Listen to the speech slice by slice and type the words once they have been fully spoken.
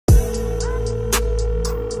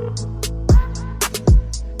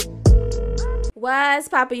What's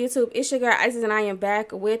poppin' YouTube? It's your girl Isis and I am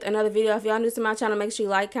back with another video. If y'all new to my channel, make sure you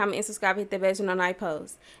like, comment, and subscribe. Hit that bell so you know when I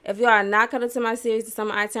post. If y'all are not coming to my series, The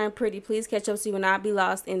Summer I Turned Pretty, please catch up so you will not be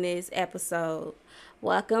lost in this episode.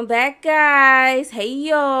 Welcome back, guys. Hey,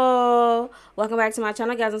 y'all. Welcome back to my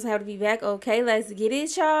channel, guys. I'm so happy to be back. Okay, let's get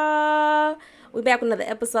it, y'all. We back with another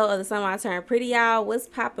episode of The Summer I Turned Pretty, y'all. What's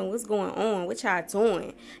poppin'? What's going on? What y'all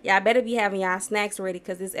doing? Y'all better be having y'all snacks ready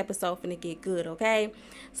because this episode finna get good, okay?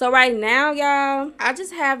 So right now, y'all, I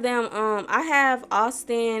just have them, I have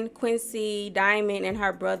Austin, Quincy, Diamond, and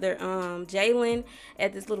her brother, Jalen,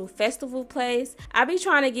 at this little festival place. I be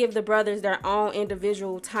trying to give the brothers their own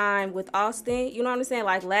individual time with Austin. You know what I'm saying?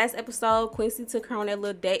 Like last episode, Quincy took her on that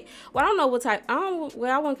little date. Well, I don't know what type, I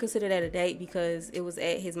wouldn't consider that a date because it was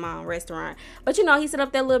at his mom's restaurant. But you know, he set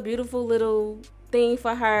up that little beautiful little thing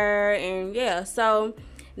for her, and yeah, so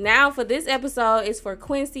now for this episode, it's for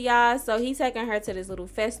Quincy, y'all. So he's taking her to this little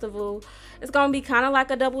festival. It's gonna be kind of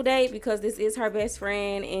like a double date because this is her best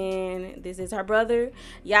friend and this is her brother.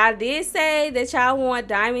 Y'all did say that y'all want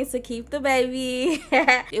Diamond to keep the baby.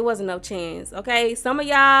 It wasn't no chance, okay? Some of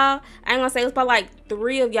y'all, I ain't gonna say, it was probably like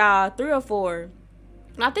three or four.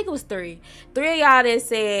 I think it was three of y'all that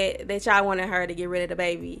said that y'all wanted her to get rid of the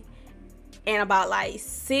baby, and about like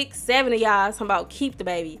 6, 7 of y'all talking about keep the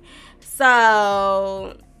baby.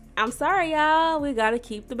 So I'm sorry, y'all, we gotta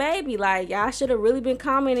keep the baby. Like, y'all should have really been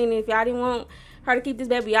commenting. If y'all didn't want her to keep this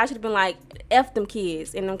baby, y'all should have been like, F them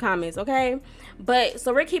kids in them comments, okay? But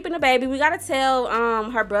so we're keeping the baby. We gotta tell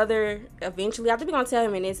her brother eventually, I think we're gonna tell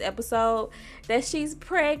him in this episode that she's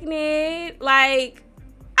pregnant. Like,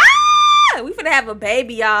 we finna have a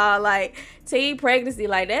baby, y'all. Like, teen pregnancy,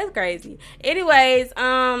 like, that's crazy. Anyways,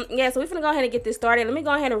 yeah, so we finna go ahead and get this started. Let me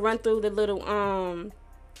go ahead and run through the little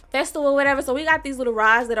festival or whatever. So we got these little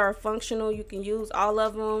rides that are functional. You can use all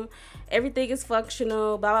of them. Everything is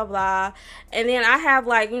functional, blah blah blah. And then I have,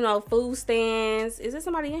 like, you know, food stands. Is there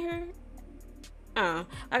somebody in here? I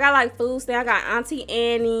got like food stand. I got Auntie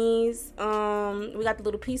Annie's. We got the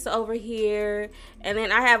little pizza over here, and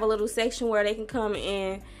then I have a little section where they can come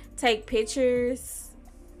and take pictures.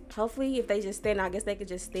 Hopefully, if they just stand, I guess they could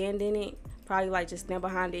just stand in it. Probably like just stand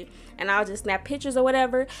behind it, and I'll just snap pictures or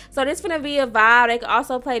whatever. So this gonna be a vibe. They can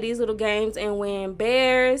also play these little games and win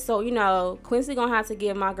bears. So, you know, Quincy gonna have to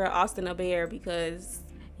give my girl Austin a bear because,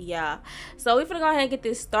 yeah. So we finna go ahead and get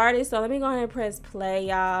this started. So let me go ahead and press play,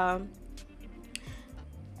 y'all.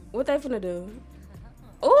 What they finna do?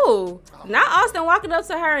 Ooh, not Austin walking up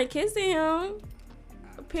to her and kissing him.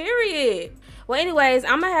 Period. Well, anyways,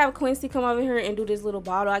 I'm gonna have Quincy come over here and do this little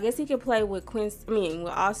bottle. I guess he can play with with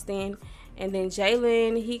Austin. And then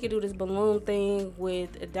Jalen, he could do this balloon thing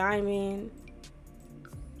with a Diamond.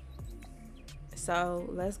 So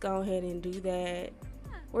let's go ahead and do that.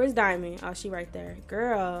 Where's Diamond? Oh, she right there.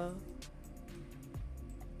 Girl.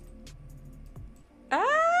 Ah,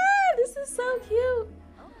 this is so cute.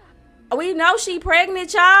 We know she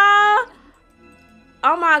pregnant, y'all.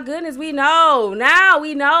 Oh my goodness, we know. Now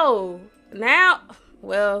we know. Now,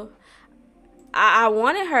 well, I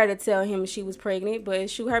wanted her to tell him she was pregnant, but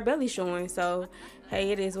shoot, her belly showing. So,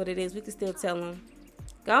 hey, it is what it is. We can still tell him.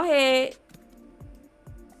 Go ahead.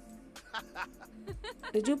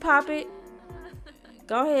 Did you pop it?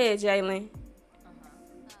 Go ahead, Jalen.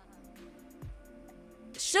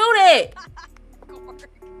 Shoot it!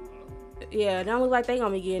 Yeah, don't look like they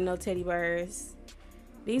gonna be getting no teddy bears.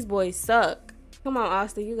 These boys suck. Come on,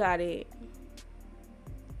 Austin, you got it.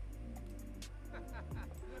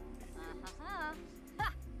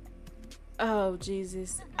 Oh,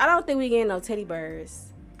 Jesus. I don't think we getting no teddy bears.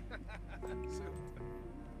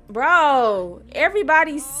 Bro,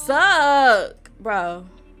 everybody suck. Bro.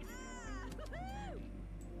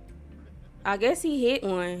 I guess he hit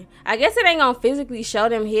one. I guess it ain't gonna physically show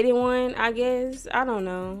them hitting one, I guess. I don't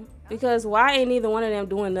know. Because why ain't neither one of them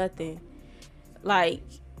doing nothing? Like,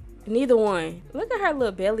 neither one. Look at her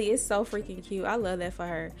little belly. It's so freaking cute. I love that for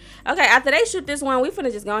her. Okay, after they shoot this one, we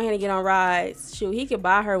finna just go ahead and get on rides. Shoot, he could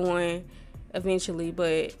buy her one eventually,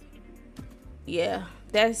 but yeah,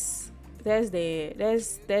 that's dead.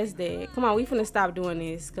 That's dead. Come on, we finna stop doing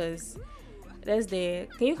this because that's dead.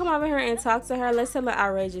 Can you come over here and talk to her? Let's tell an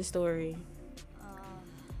outrageous story.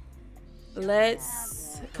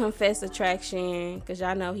 Let's confess attraction because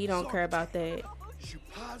y'all know he don't care about that. She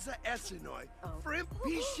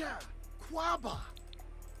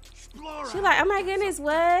like, oh my goodness,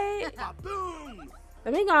 what?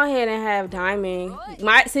 Let me go ahead and have Diamond.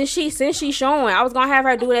 Since she's showing, I was gonna have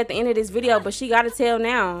her do it at the end of this video, but she gotta tell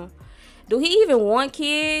now. Do he even want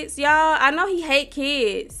kids, y'all? I know he hate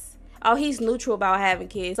kids. Oh, he's neutral about having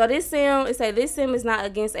kids. So this sim, it say this sim is not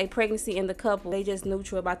against a pregnancy in the couple. They just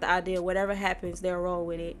neutral about the idea. Whatever happens, they'll roll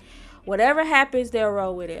with it. Whatever happens, they'll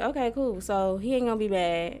roll with it. Okay, cool. So he ain't gonna be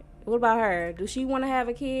bad. What about her? Does she want to have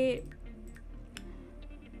a kid?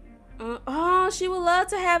 Oh, she would love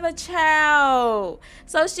to have a child.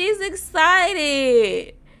 So she's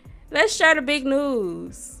excited. Let's share the big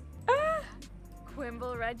news.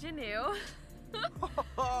 Quimble Reginu.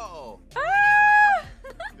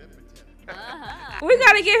 We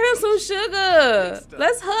gotta give him some sugar.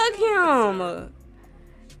 Let's hug him.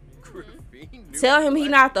 Tell him he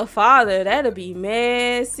not the father. That'll be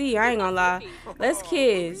messy. I ain't gonna lie. Let's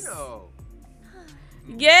kiss.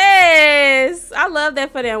 Yes, I love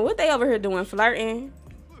that for them. What they over here doing? Flirting?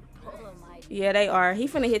 Yeah, they are. He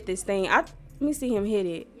finna hit this thing. Let me see him hit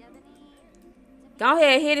it. Go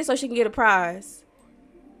ahead, hit it so she can get a prize.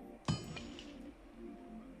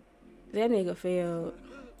 That nigga failed.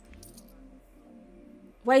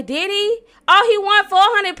 Wait, did he? Oh, he won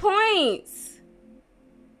 400 points.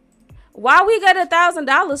 Why we got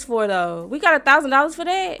 $1,000 for though? We got $1,000 for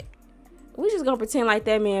that? We just gonna pretend like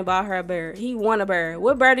that man bought her a bird. He won a bird.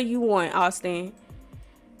 What bird do you want, Austin?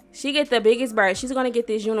 She get the biggest bird. She's gonna get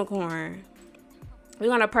this unicorn. We're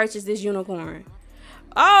gonna purchase this unicorn.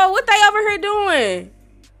 Oh, what they over here doing?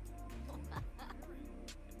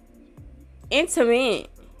 Intimate.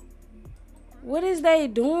 What is they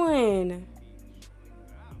doing?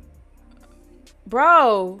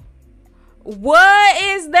 Bro. What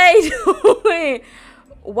is they doing?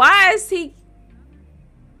 Why is he...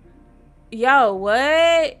 Yo,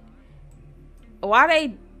 what? Why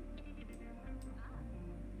they...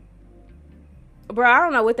 Bro, I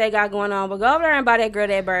don't know what they got going on, but go over there and buy that girl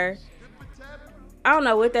that bird. I don't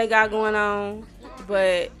know what they got going on,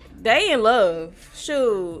 but they in love.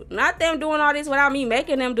 Shoot, not them doing all this without me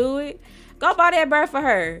making them do it. Go buy that bird for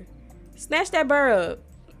her. Snatch that bird up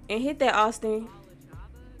and hit that, Austin.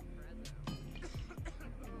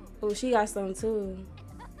 Oh, she got some too.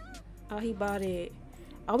 Oh, he bought it.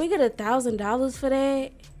 Oh, we get $1,000 for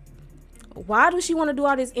that? Why does she want to do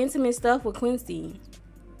all this intimate stuff with Quincy?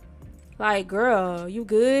 Like, girl, you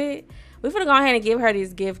good? We're gonna go ahead and give her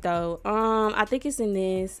this gift though. I think it's in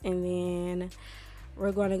this, and then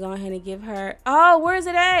we're gonna go ahead and give her. Oh, where's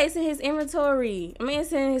it at? It's in his inventory. I mean,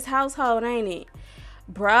 it's in his household, ain't it?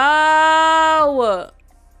 Bro,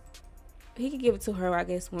 he could give it to her, I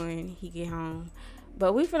guess, when he get home.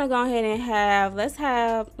 But we're gonna go ahead and have. Let's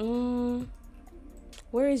have.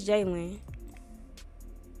 Where is Jalen?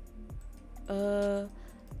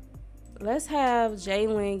 Let's have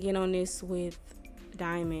Jalen get on this with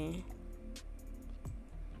Diamond.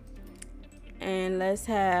 And let's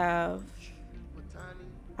have,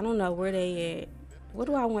 I don't know where they at. What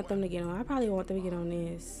do I want them to get on? I probably want them to get on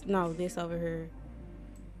this. No, this over here.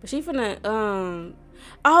 But she finna,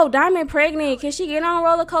 oh, Diamond pregnant. Can she get on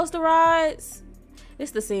roller coaster rides?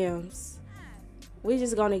 It's the Sims. We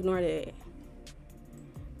just gonna ignore that.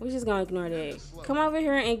 We just gonna ignore that. Come over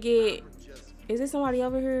here and get, is there somebody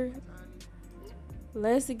over here?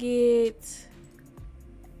 Let's get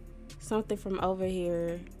something from over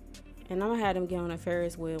here. And I'm gonna have them get on a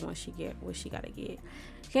Ferris wheel once she get what she gotta get.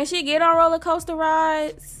 Can she get on roller coaster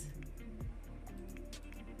rides?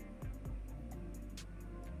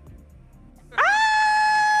 Ah!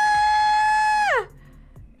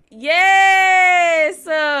 Yes!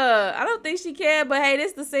 I don't think she can, but hey,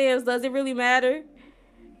 this the Sims. Does it really matter?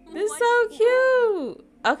 This is so cute.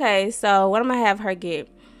 Okay, so what I'm gonna have her get?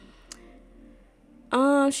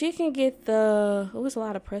 She can get the, oh, it's a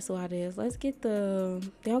lot of pretzel ideas. Let's get the,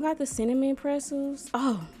 they don't got the cinnamon pretzels.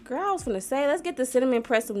 Oh, girl, I was finna say, let's get the cinnamon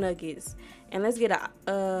pretzel nuggets. And let's get a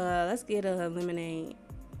lemonade.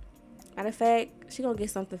 Matter of fact, she gonna get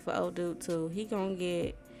something for old dude too. He gonna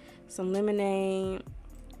get some lemonade.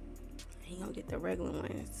 He gonna get the regular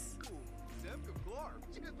ones.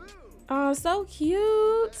 Oh, so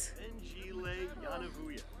cute.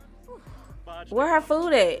 Where her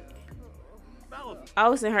food at?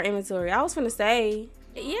 Oh, it's in her inventory. I was finna say,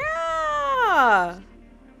 yeah.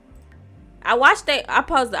 I watched that. I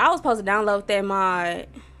was supposed to download that mod.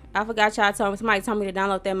 I forgot y'all told me. Somebody told me to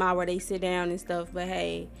download that mod where they sit down and stuff. But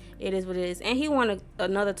hey, it is what it is. And he wanted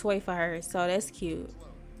another toy for her, so that's cute.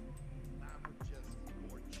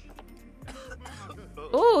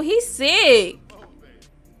 Ooh, he's sick.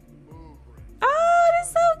 Oh,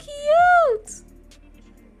 that's so cute.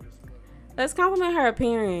 Let's compliment her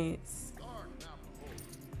appearance.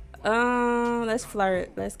 Let's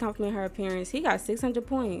flirt. Let's compliment her appearance. He got 600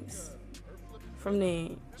 points from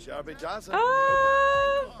that.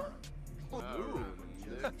 Oh,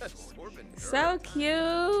 so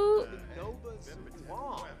cute.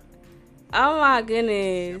 Oh my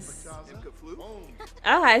goodness.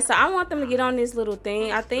 Okay, so I want them to get on this little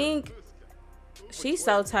thing. I think she's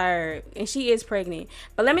so tired and she is pregnant.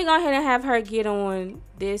 But let me go ahead and have her get on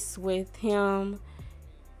this with him.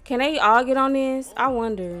 Can they all get on this? I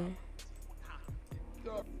wonder.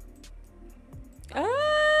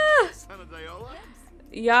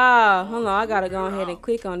 Y'all, hold on. I gotta go ahead and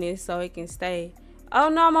click on this so it can stay. Oh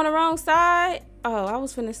no, I'm on the wrong side. Oh, I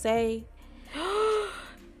was finna say.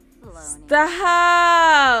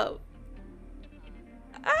 Stop.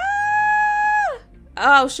 Ah!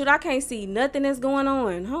 Oh shoot, I can't see nothing that's going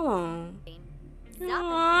on. Hold on.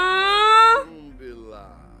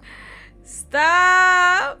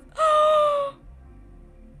 Stop.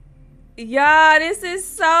 Y'all, this is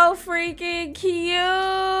so freaking cute.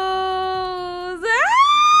 Ah!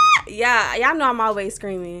 Yeah, y'all know I'm always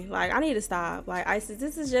screaming. Like, I need to stop. Like, Isis,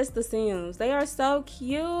 this is just the Sims. They are so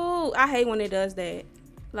cute. I hate when it does that.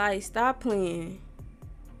 Like, stop playing.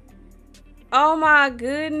 Oh my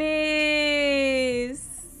goodness.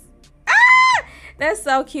 Ah! That's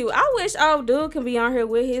so cute. I wish old dude can be on here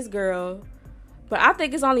with his girl. But I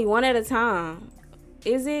think it's only one at a time.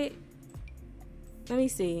 Is it? Let me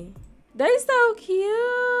see. They so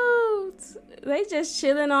cute. They just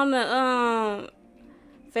chilling on the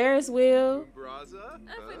Ferris wheel.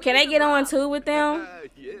 Can they get on too with them?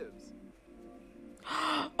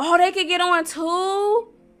 Oh, they could get on too?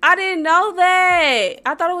 I didn't know that.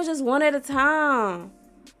 I thought it was just one at a time.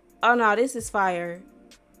 Oh no, this is fire.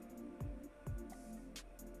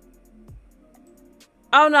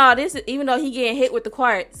 Oh no, this is, even though he getting hit with the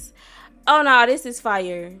quartz. Oh no, this is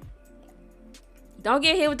fire. Don't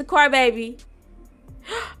get hit with the car, baby.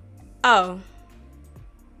 Oh.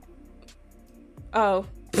 Oh.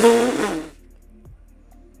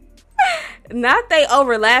 Not they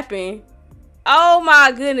overlapping. Oh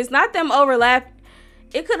my goodness. Not them overlapping.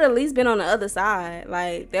 It could have at least been on the other side.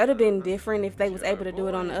 Like, that would have been different if they was able to do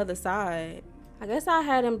it on the other side. I guess I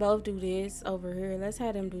had them both do this over here. Let's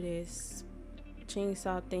have them do this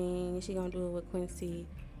chainsaw thing. She gonna do it with Quincy.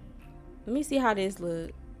 Let me see how this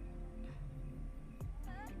look.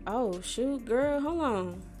 Oh shoot, girl, hold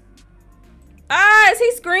on. Ah, is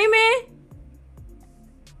he screaming?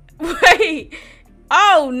 Wait.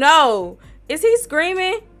 Oh no. Is he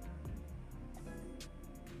screaming?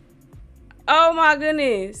 Oh my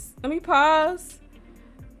goodness. Let me pause.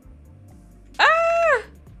 Ah!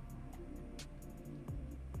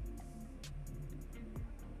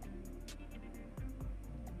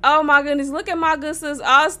 Oh my goodness. Look at my good sis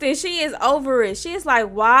Austin. She is over it. She is like,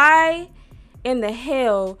 why in the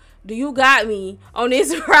hell do you got me on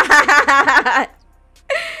this ride?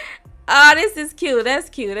 Oh, this is cute. That's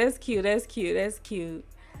cute. That's cute. That's cute. That's cute.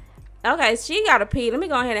 Okay, she gotta pee. Let me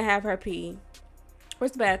go ahead and have her pee.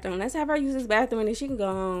 Where's the bathroom? Let's have her use this bathroom and then she can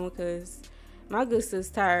go home because my good sis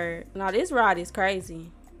tired. Now this ride is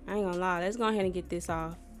crazy. I ain't gonna lie. Let's go ahead and get this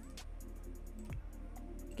off.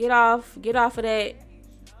 Get off. Get off of that.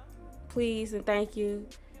 Please and thank you.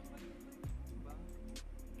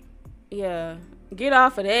 Yeah. Get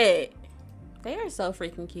off of that. They are so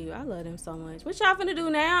freaking cute. I love them so much. What y'all finna do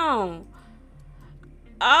now?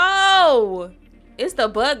 Oh! It's the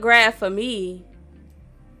butt grab for me.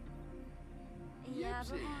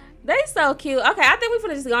 They so cute. Okay, I think we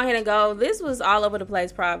finna just go ahead and go. This was all over the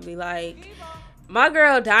place probably. Like, my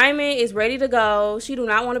girl Diamond is ready to go. She do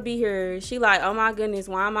not want to be here. She like, oh my goodness,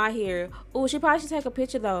 why am I here? Oh, she probably should take a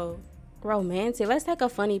picture though. Romantic. Let's take a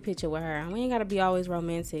funny picture with her. We ain't gotta be always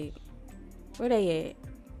romantic. Where they at?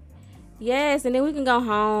 Yes, and then we can go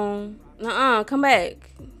home. Come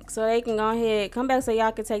back. So they can go ahead. Come back so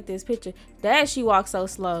y'all can take this picture. Dad, she walks so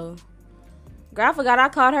slow. Girl, I forgot I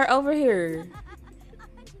caught her over here.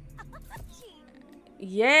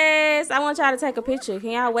 Yes, I want y'all to take a picture. Can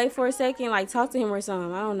y'all wait for a second? Like, talk to him or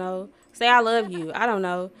something. I don't know. Say I love you. I don't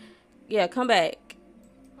know. Yeah, come back.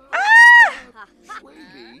 Ah!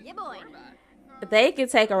 They can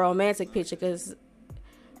take a romantic picture because,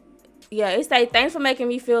 yeah, it say, thanks for making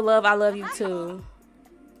me feel love. I love you too.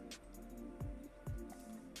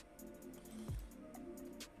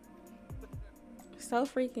 So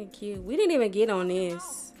freaking cute. We didn't even get on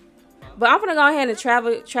this. But I'm gonna go ahead and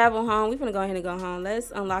travel home. We're gonna go ahead and go home.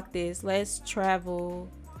 Let's unlock this. Let's travel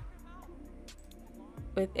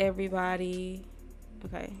with everybody.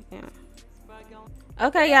 Okay, yeah.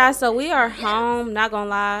 Okay, y'all, so we are home. Not gonna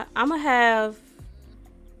lie. I'm gonna have,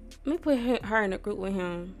 let me put her in a group with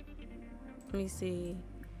him. Let me see.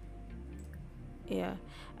 Yeah.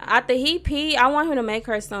 After he pee, I want him to make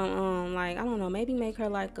her some, like, I don't know, maybe make her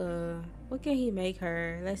like a, what can he make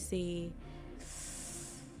her? Let's see.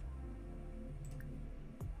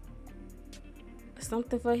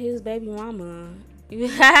 something for his baby mama. He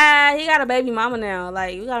got a baby mama now.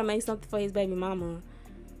 Like, we gotta make something for his baby mama.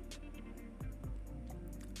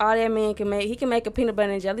 All that man can make, he can make a peanut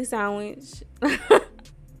butter and jelly sandwich.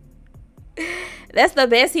 That's the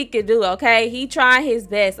best he could do, okay? He trying his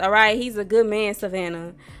best, all right? He's a good man,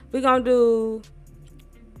 Savannah. We're gonna do,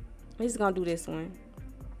 he's gonna do this one.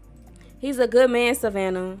 He's a good man,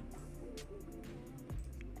 Savannah.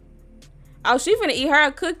 Oh, she finna eat her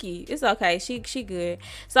a cookie. It's okay. She good.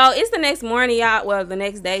 So it's the next morning, y'all. Well, the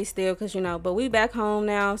next day still, cause you know. But we back home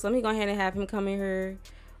now. So let me go ahead and have him come in here.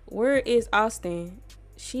 Where is Austin?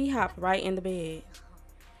 She hopped right in the bed.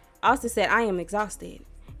 Austin said, "I am exhausted,"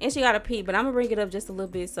 and she gotta pee. But I'm gonna bring it up just a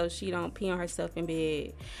little bit so she don't pee on herself in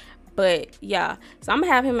bed. But yeah, so I'm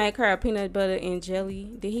gonna have him make her a peanut butter and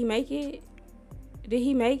jelly. Did he make it? Did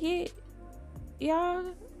he make it, y'all?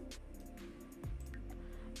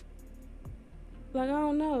 Like, I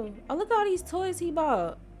don't know. Oh, look at all these toys he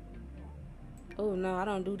bought. Oh, no, I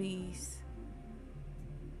don't do these.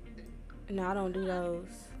 No, I don't do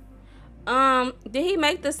those. Did he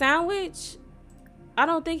make the sandwich? I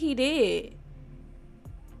don't think he did.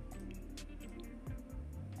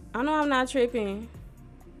 I know I'm not tripping.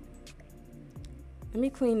 Let me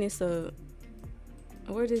clean this up.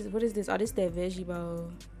 What is this? Oh, this is that veggie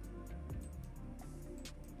bowl.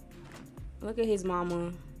 Look at his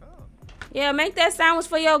mama. Yeah, make that sandwich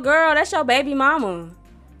for your girl. That's your baby mama.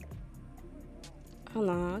 Hold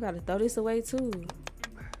on, I gotta throw this away too.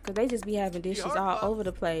 Cause they just be having dishes all over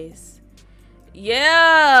the place.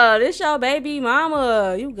 Yeah, this your baby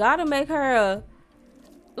mama. You gotta make her a...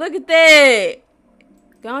 Look at that.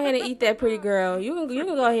 Go ahead and eat that, pretty girl. You can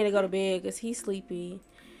go ahead and go to bed cause he's sleepy.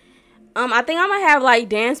 I think I'm gonna have like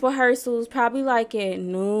dance rehearsals probably like at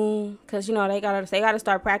noon. Cause you know they gotta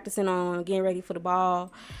start practicing on getting ready for the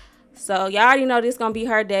ball. So y'all already know this gonna be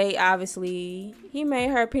her day, obviously. He made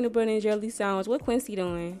her a peanut butter and jelly sandwich. What Quincy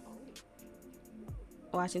doing?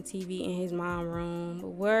 Watching TV in his mom's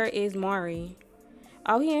room. Where is Mari?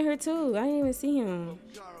 Oh, he in here too. I didn't even see him.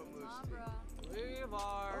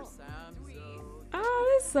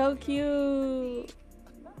 Oh, that's so cute.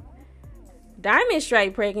 Diamond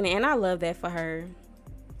straight pregnant, and I love that for her.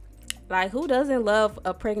 Like, who doesn't love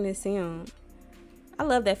a pregnant sim? I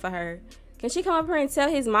love that for her. Can she come up here and tell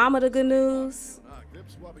his mama the good news?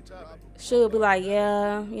 She'll be like,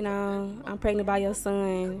 yeah, you know, I'm pregnant by your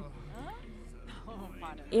son.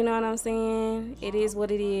 You know what I'm saying? It is what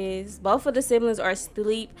it is. Both of the siblings are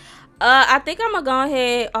asleep. I think I'm gonna go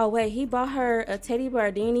ahead. Oh wait, he bought her a teddy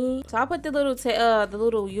bear dini. So I put the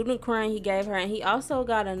little unicorn he gave her, and he also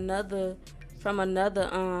got another from another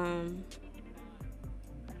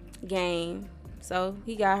game. So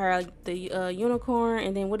he got her the unicorn,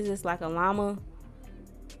 and then what is this, like a llama?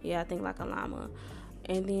 Yeah, I think like a llama.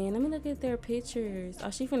 And then let me look at their pictures. Oh,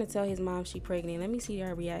 she finna tell his mom she pregnant. Let me see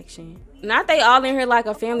her reaction. Not they all in here like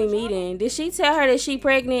a family meeting. Did she tell her that she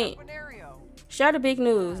pregnant? Share the big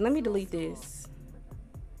news. Let me delete this.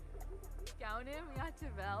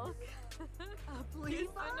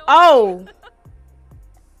 Oh.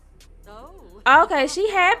 Okay, she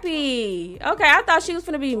happy. Okay, I thought she was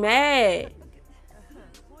finna be mad.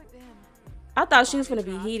 I thought she was finna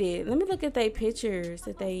be heated. Let me look at their pictures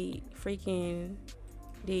that they freaking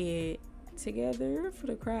did together for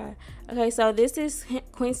the cry. Okay, so this is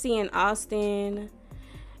Quincy and Austin.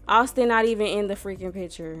 Austin not even in the freaking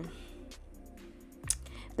picture.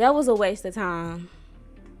 That was a waste of time.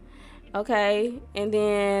 Okay, and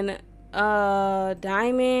then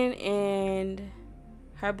Diamond and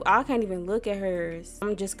her, I can't even look at hers.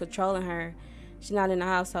 I'm just controlling her. She's not in the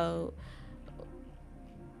household.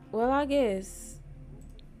 Well, I guess.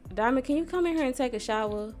 Diamond, can you come in here and take a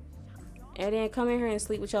shower? And then come in here and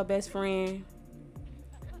sleep with your best friend.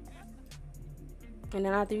 And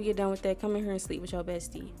then after you get done with that, come in here and sleep with your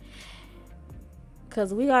bestie.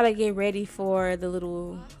 Because we got to get ready for the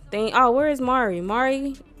little thing. Oh, where is Mari?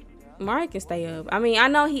 Mari can stay up. I mean, I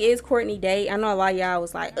know he is Courtney date. I know a lot of y'all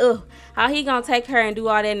was like, ugh, how he going to take her and do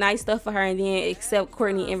all that nice stuff for her and then accept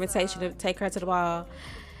Courtney invitation to take her to the ball.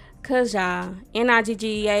 Cause y'all,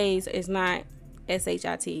 NIGGAs is not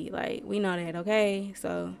SHIT. Like, we know that, okay?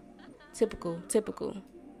 So, typical.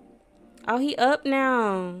 Oh, he up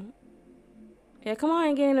now. Yeah, come on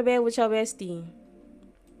and get in the bed with your bestie.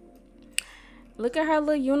 Look at her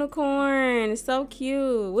little unicorn. It's so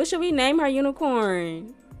cute. What should we name her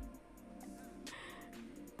unicorn?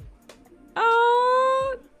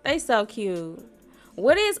 Oh, they so cute.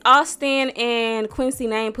 What is Austin and Quincy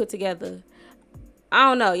name put together? I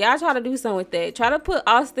don't know. Y'all try to do something with that. Try to put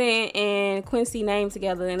Austin and Quincy name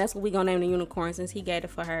together, and that's what we gonna name the unicorn since he gave it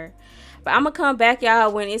for her. But I'm gonna come back,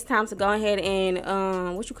 y'all, when it's time to go ahead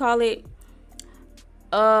and what you call it?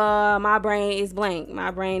 My brain is blank.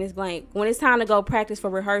 When it's time to go practice for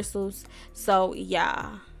rehearsals. So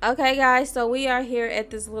yeah. Okay, guys, so we are here at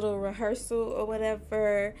this little rehearsal or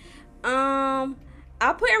whatever.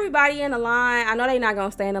 I'll put everybody in a line. I know they're not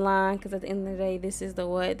gonna stay in the line because at the end of the day, this is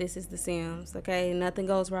the Sims. Okay, nothing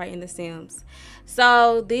goes right in the Sims.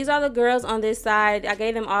 So these are the girls on this side. I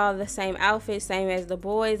gave them all the same outfit, same as the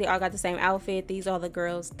boys. They all got the same outfit. These are the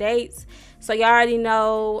girls' dates. So y'all already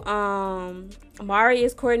know. Mari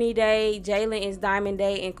is Courtney date, Jalen is Diamond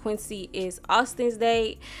date, and Quincy is Austin's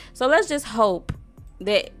date. So let's just hope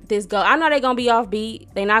that this go. I know they're gonna be offbeat.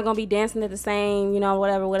 They're not gonna be dancing at the same, you know,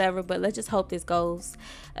 whatever. But let's just hope this goes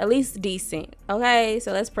at least decent. Okay,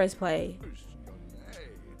 so let's press play.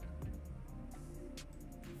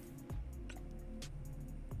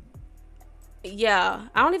 Yeah,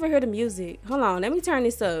 I don't even hear the music. Hold on, let me turn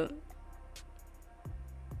this up.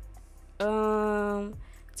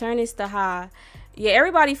 Turn this to high. Yeah,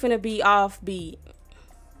 everybody finna be offbeat.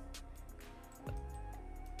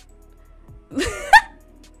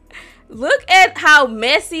 Look at how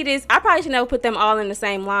messy this. I probably should never put them all in the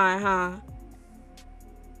same line, huh?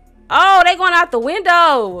 Oh, they going out the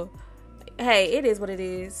window. Hey, it is what it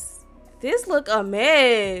is. This look a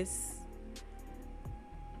mess.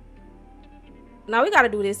 Now we gotta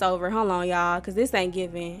do this over. Hold on, y'all, because this ain't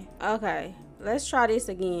giving. Okay, let's try this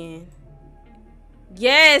again.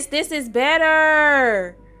 Yes, this is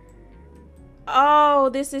better. Oh,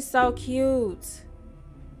 this is so cute.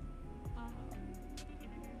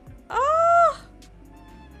 Oh.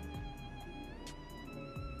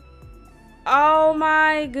 Oh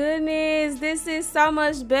my goodness, this is so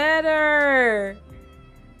much better.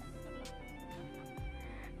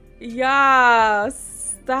 Yeah,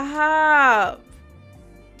 stop.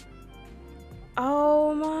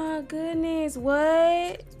 Oh my goodness,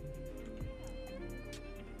 what?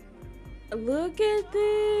 Look at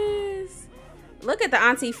this. Look at the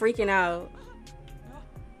auntie freaking out.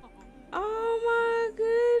 Oh my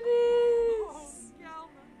goodness.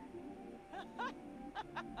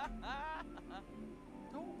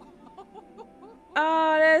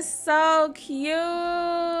 Oh, that's so cute.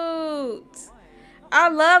 I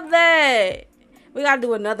love that. We gotta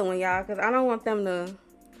do another one, y'all, because I don't want them to.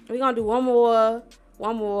 We're gonna do one more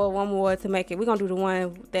to make it. We're gonna do the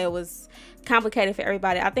one that was complicated for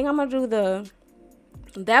everybody. I think I'm gonna do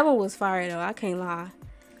that one was fire though. I can't lie.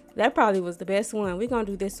 That probably was the best one. We're gonna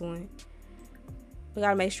do this one. We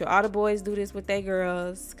gotta make sure all the boys do this with their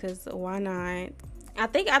girls, cause why not? I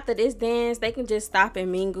think after this dance, they can just stop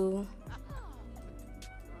and mingle.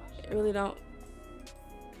 It really don't.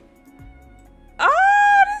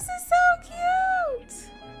 Oh, this is so cute.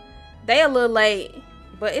 They a little late,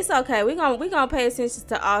 but it's okay. We gonna pay attention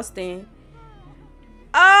to Austin.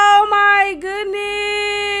 Oh my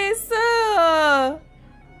goodness.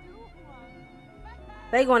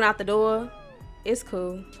 They going out the door. It's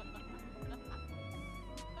cool.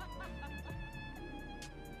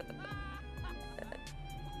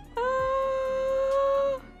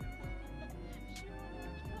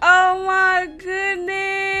 Oh my goodness.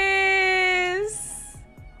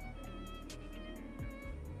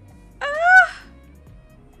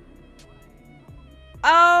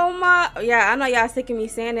 Oh my, yeah, I know y'all sick of me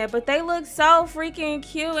saying that, but they look so freaking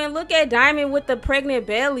cute. And look at Diamond with the pregnant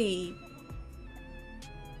belly.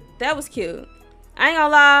 That was cute. I ain't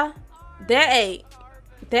gonna lie, that ate.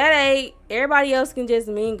 Everybody else can just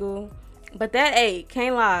mingle, but that ate.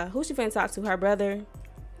 Can't lie. Who she finna talk to? Her brother?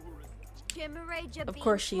 Of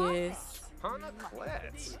course she is.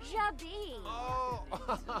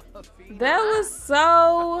 That was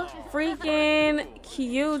so freaking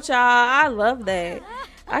cute, y'all. I love that.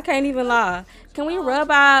 I can't even lie. Can we rub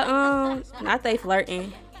our not they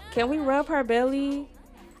flirting. Can we rub her belly?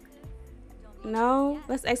 No?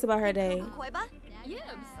 Let's ask about her day.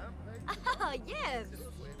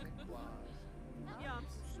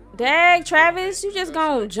 Dang, Travis, you just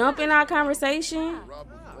gonna jump in our conversation?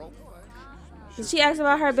 Did she ask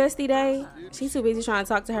about her bestie day? She's too busy trying to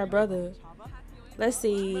talk to her brother. Let's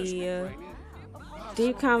see.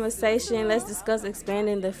 Deep conversation. Let's discuss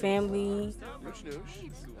expanding the family.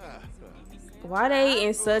 Why they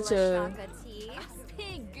in such a...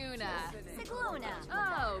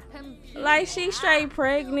 Like, she's straight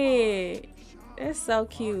pregnant. That's so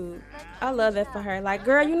cute. I love that for her. Like,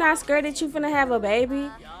 girl, you not scared that you finna have a baby?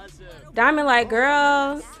 Diamond like,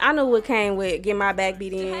 girl, I knew what came with get my back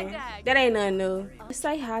beat in. That ain't nothing new.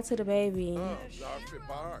 Say hi to the baby.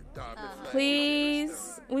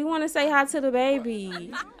 Please. We want to say hi to the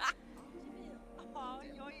baby.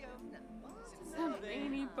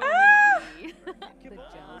 Ah!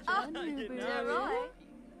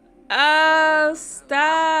 Oh, stop.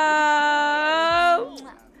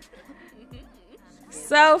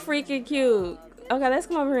 So freaking cute. Okay, let's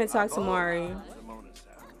come over here and talk to Mari.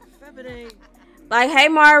 Like, hey,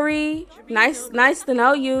 Mari. Nice to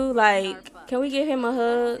know you. Like, can we give him a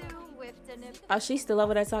hug? Oh, she's still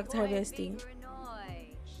over there talking to her bestie.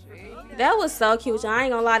 That was so cute. I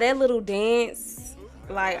ain't gonna lie. That little dance.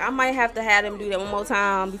 Like, I might have to have them do that one more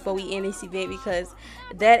time before we end this event because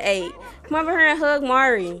that ate. Come over here and hug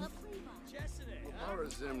Mari.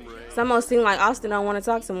 It's almost seem like Austin don't want to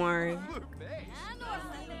talk to Mari.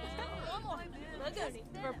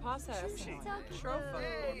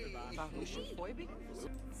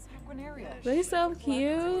 They're so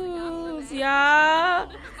cute, y'all.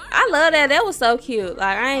 I love that. That was so cute.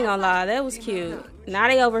 Like, I ain't gonna lie. That was cute. Now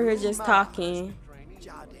they over here just talking.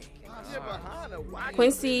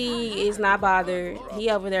 Quincy is not bothered. He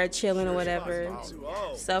over there chilling or whatever.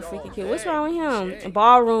 So freaking cute. What's wrong with him?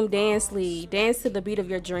 Ballroom dance lead. Dance to the beat of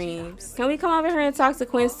your dreams. Can we come over here and talk to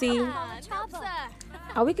Quincy?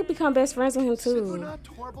 Oh, we could become best friends with him too.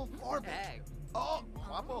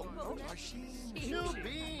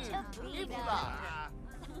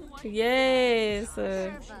 Yes.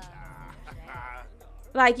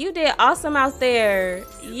 Like, you did awesome out there.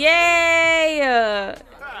 Yay.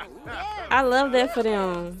 I love that for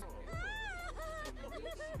them.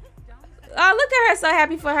 Oh, look at her, so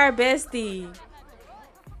happy for her bestie.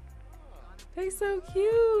 They so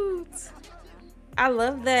cute. I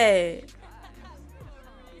love that.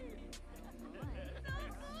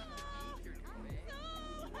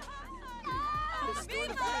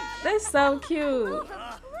 They're so cute.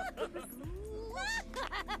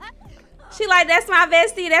 She like, that's my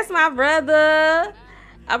bestie, that's my brother.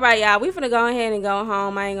 All right, y'all, we finna go ahead and go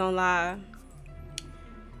home. I ain't gonna lie.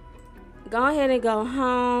 Go ahead and go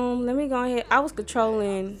home. Let me go ahead. I was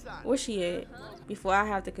controlling, where's she at? Before I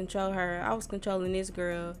have to control her, I was controlling this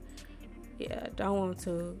girl. Yeah, don't want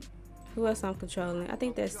to. Who else I'm controlling? I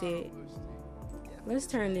think that's it. Let's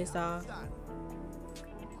turn this off.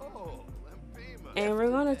 And we're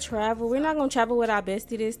gonna travel. We're not gonna travel with our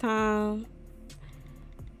bestie this time,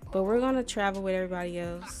 but we're gonna travel with everybody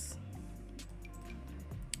else.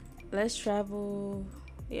 Let's travel.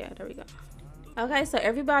 Yeah, there we go. Okay, so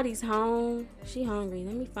everybody's home. She hungry.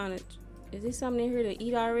 Let me find it. Is there something in here to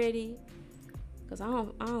eat already? Cause I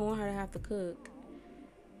don't want her to have to cook.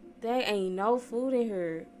 There ain't no food in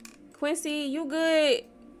here. Quincy, you good?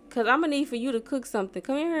 Cause I'm gonna need for you to cook something.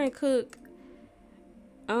 Come in here and cook.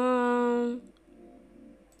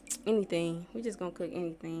 Anything. We just gonna cook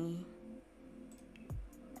anything.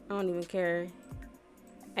 I don't even care.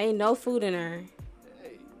 Ain't no food in there.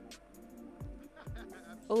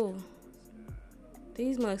 Oh,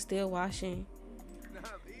 these mugs still washing.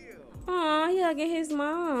 Aw, he hugging his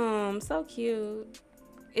mom. So cute.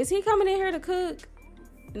 Is he coming in here to cook?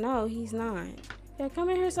 No, he's not. Yeah, come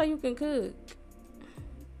in here so you can cook.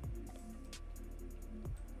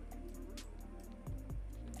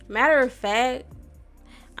 Matter of fact,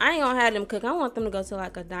 I ain't gonna have them cook. I want them to go to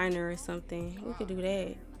like a diner or something. We could do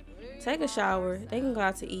that. Take a shower. They can go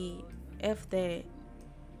out to eat. F that.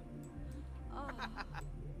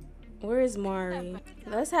 Where is Mari?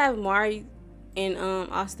 Let's have Mari and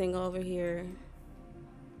Austin go over here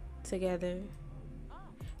together.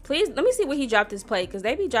 Please, let me see where he dropped his plate, because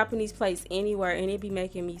they be dropping these plates anywhere and it be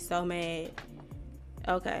making me so mad.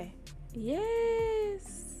 Okay.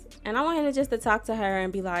 Yes. And I want him to just to talk to her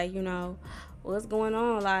and be like, you know, what's going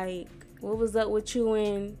on? Like, what was up with you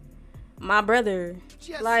and my brother?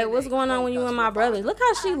 Like, what's going on with you and my brother? Look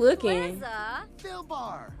how she looking.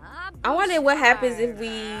 I wonder what happens if we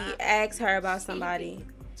ask her about somebody.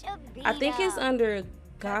 I think it's under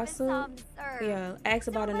gossip. Yeah, ask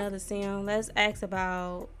about another sim. Let's ask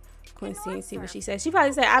about Quincy and see what she says. She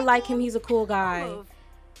probably said, I like him. He's a cool guy.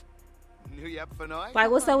 Like,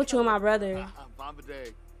 what's up with you and my brother?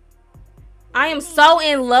 I am so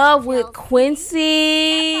in love with Quincy.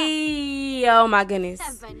 Oh my goodness.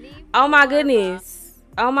 Oh my goodness.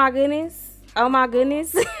 Oh my goodness. Oh my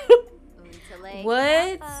goodness.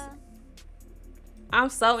 What? I'm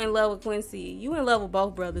so in love with Quincy. You in love with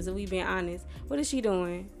both brothers, if we being honest. What is she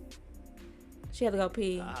doing? She had to go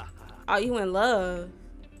pee. Are you in love?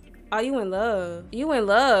 Are you in love? You in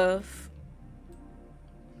love?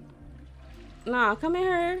 Nah, come in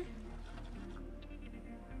here.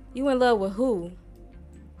 You in love with who?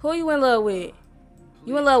 Who you in love with?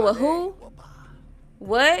 You in love with who?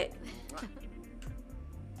 What?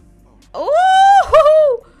 Ooh!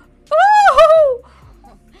 Ooh!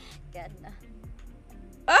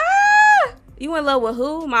 Ah! You in love with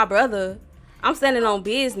who? My brother. I'm standing on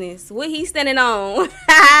business. What he standing on?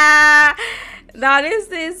 Now this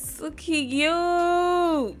is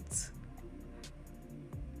cute.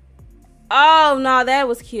 Oh no, that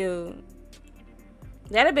was cute.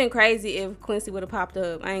 That'd have been crazy if Quincy would have popped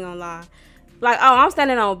up. I ain't gonna lie. Like, oh, I'm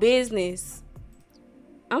standing on business.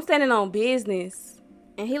 I'm standing on business.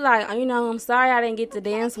 And he like, oh, you know, I'm sorry I didn't get to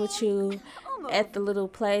dance with you at the little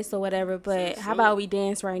place or whatever, but how about we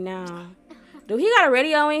dance right now? Do he got a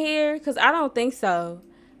radio in here? Because I don't think so.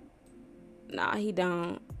 Nah, he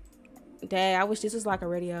don't. Dad, I wish this was like a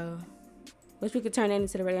radio. Wish we could turn that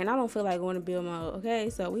into the radio. And I don't feel like going to build mode,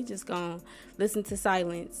 okay? So we just gonna listen to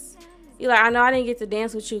silence. You like, I know I didn't get to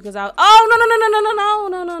dance with you because I... Oh,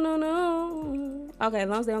 no. Okay, as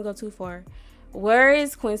long as they don't go too far. Where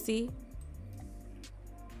is Quincy?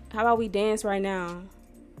 How about we dance right now?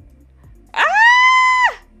 Ah!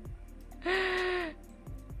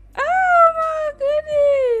 Oh, my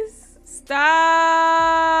goodness.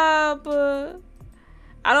 Stop.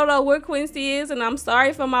 I don't know where Quincy is, and I'm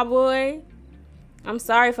sorry for my boy. I'm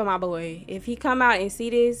sorry for my boy. If he come out and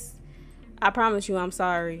see this, I promise you I'm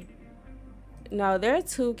sorry. No, they're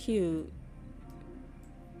too cute.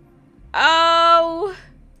 Oh.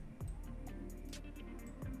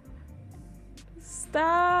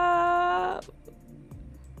 Stop.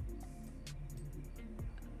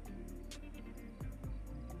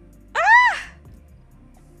 Ah.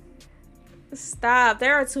 Stop. They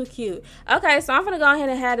are too cute. Okay, so I'm gonna go ahead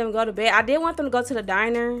and have them go to bed. I did want them to go to the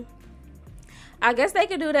diner. I guess they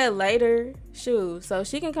could do that later. Shoot. So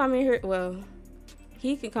she can come in here. Well,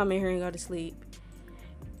 he can come in here and go to sleep.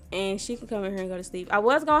 And she can come in here and go to sleep. I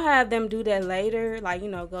was gonna have them do that later, like, you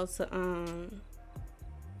know, go to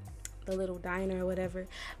the little diner or whatever.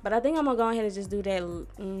 But I think I'm gonna go ahead and just do that.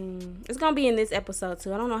 It's gonna be in this episode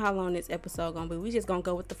too. I don't know how long this episode gonna be. We just gonna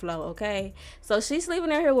go with the flow, okay? So she's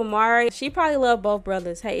sleeping in here with Mari. She probably love both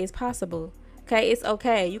brothers. Hey, it's possible. Okay, it's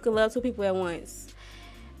okay. You can love two people at once.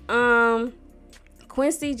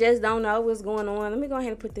 Quincy just don't know what's going on. Let me go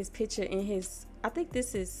ahead and put this picture in his. I think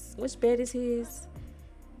this is, which bed is his?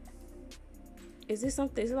 Is this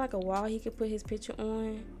something? Is it like a wall he could put his picture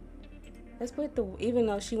on? Let's put the, even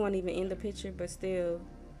though she won't even in the picture, but still.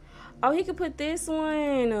 Oh, he could put this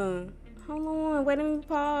one. Hold on, wait, let me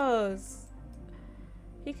pause.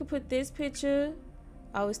 He could put this picture.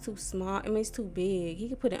 Oh, it's too small. I mean, it's too big. He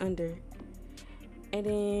could put it under. And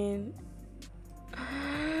then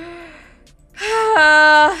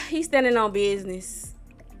he's standing on business.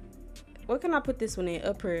 Where can I put this one in?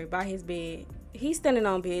 Up here by his bed. He's standing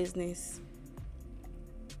on business.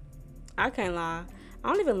 I can't lie. I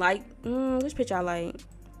don't even like which picture I like.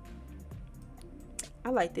 I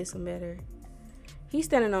like this one better. He's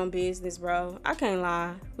standing on business, bro. I can't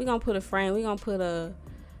lie. We're gonna put a frame. We're gonna put a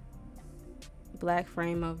black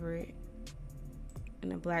frame over it.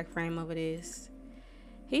 And a black frame over this.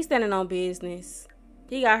 He's standing on business.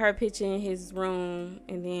 He got her picture in his room,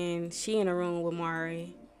 and then she in a room with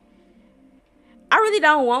Mari. I really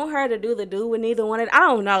don't want her to do the do with neither one of them. I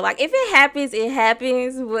don't know. Like, if it happens, it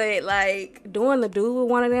happens. But, like, doing the do with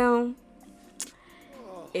one of them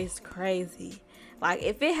is crazy. Like,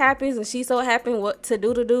 if it happens and she so happen what to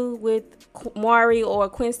do with Mari or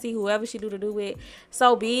Quincy, whoever she do to do with,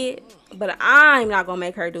 so be it. But I'm not going to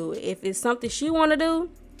make her do it. If it's something she want to do,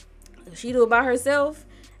 if she do it by herself,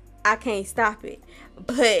 I can't stop it.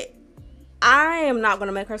 But I am not going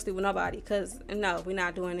to make her sleep with nobody. Because, no, we're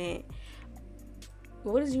not doing that.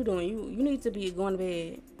 What is you doing? You need to be going to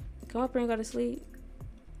bed. Come up here and go to sleep.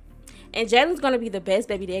 And Jalen's gonna be the best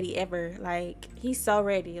baby daddy ever. Like, he's so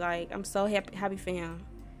ready. Like, I'm so happy for him.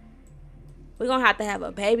 We're gonna have to have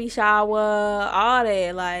a baby shower, all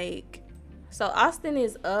that. Like, so Austin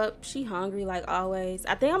is up. She hungry like always.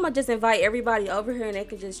 I think I'm gonna just invite everybody over here and they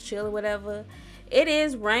can just chill or whatever. It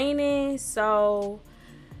is raining, so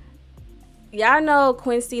y'all know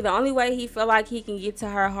Quincy, the only way he feel like he can get to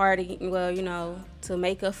her heart, well, you know, to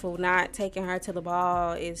make up for not taking her to the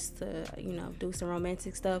ball is to, you know, do some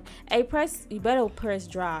romantic stuff. Hey, you better press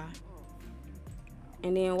dry.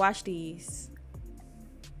 And then watch these.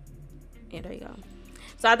 Yeah, there you go.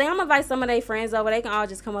 So I think I'm going to invite some of their friends over. They can all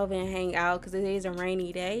just come over and hang out because it is a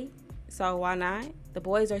rainy day. So why not? The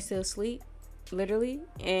boys are still asleep, literally,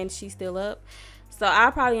 and she's still up. So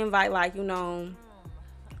I'll probably invite, like, you know,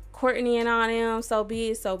 Courtney and on them. So be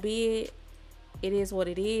it, so be it. It is what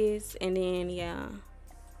it is. And then, yeah.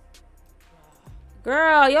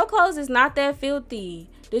 Girl, your clothes is not that filthy.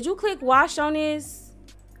 Did you click wash on this?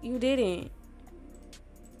 You didn't.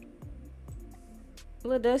 A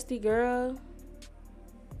little dusty, girl.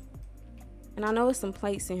 And I know it's some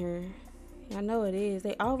plates in here. I know it is.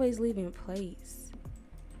 They always leaving plates.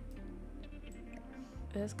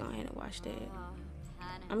 Let's go ahead and watch that.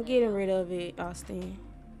 I'm getting rid of it, Austin.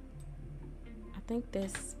 I think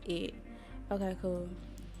that's it. Okay, cool.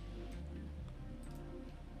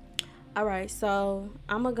 Alright, so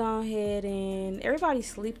I'm gonna go ahead and everybody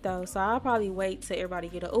sleep though, so I'll probably wait till everybody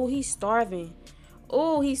get up. Oh, he's starving.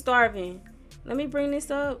 Oh, he's starving. Let me bring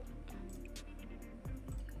this up.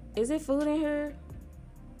 Is it food in here?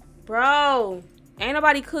 Bro, ain't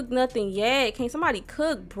nobody cooked nothing yet. Can somebody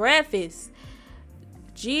cook breakfast?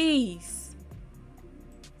 Jeez.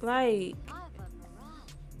 Like,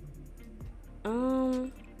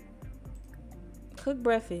 cook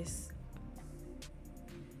breakfast.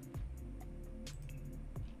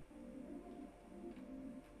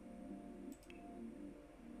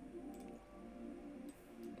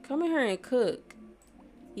 Come in here and cook.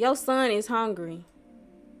 Your son is hungry.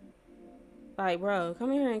 Like, bro,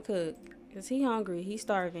 come in here and cook. Is he hungry? He's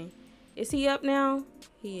starving. Is he up now?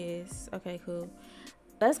 He is. Okay, cool.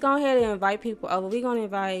 Let's go ahead and invite people over. We're going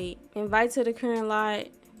to invite to the current lot.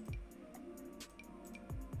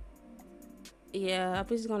 Yeah, I'm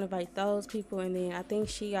just going to invite those people. And then I think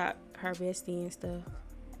she got her bestie and stuff.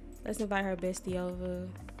 Let's invite her bestie over.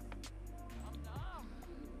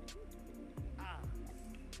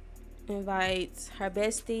 Invite her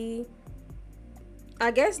bestie.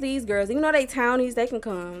 I guess these girls, even though they townies, they can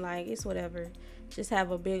come. Like, it's whatever. Just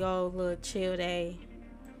have a big old little chill day.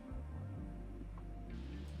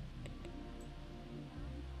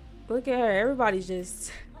 Look at her. Everybody's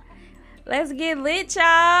just... Let's get lit,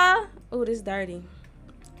 y'all. Oh, this dirty.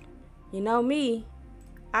 You know me.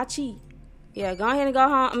 I cheat. Yeah, go ahead and go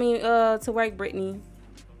home. I mean, to work, Brittany.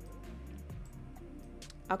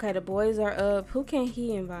 Okay, the boys are up. Who can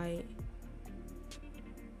he invite?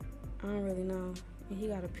 I don't really know. He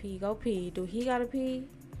gotta pee. Go pee. Do he gotta pee?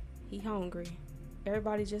 He hungry.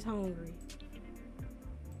 Everybody's just hungry.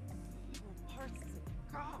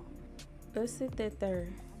 Let's sit that there.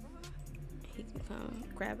 He can come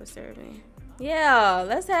grab a serving. Yeah,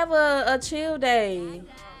 let's have a chill day.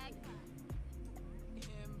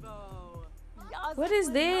 What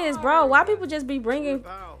is this, bro? Why people just be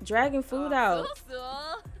dragging food out?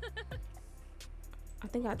 I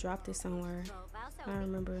think I dropped it somewhere. I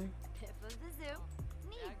remember.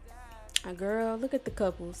 Girl, look at the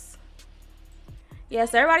couples. Yeah,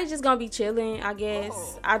 so everybody's just gonna be chilling, I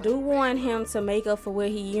guess. I do want him to make up for what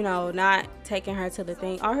he, you know, not taking her to the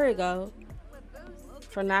thing. Oh, here we go.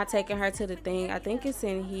 For not taking her to the thing. I think it's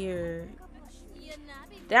in here.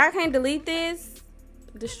 I can't delete this?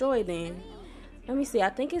 Destroy then. Let me see. I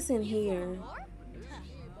think it's in here.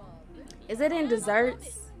 Is it in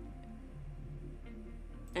desserts?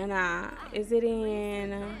 And is it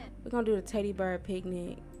in... we're gonna do the teddy bear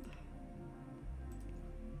picnic.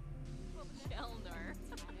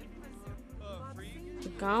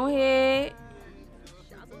 Go ahead.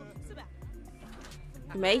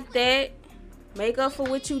 Make that. Make up for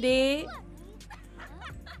what you did.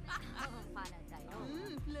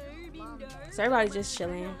 So everybody's just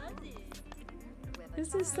chilling.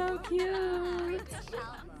 This is so cute.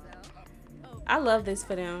 I love this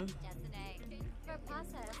for them.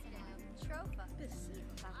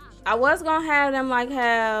 I was gonna have them like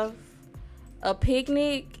have a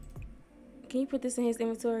picnic. Can you put this in his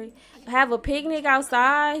inventory? Have a picnic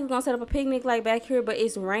outside. He's gonna set up a picnic like back here, but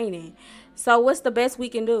it's raining. So what's the best we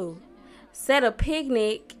can do? Set a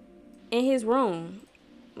picnic in his room.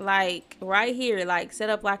 Like right here. Like set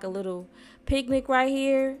up like a little picnic right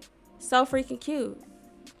here. So freaking cute.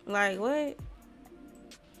 Like what?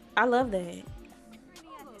 I love that.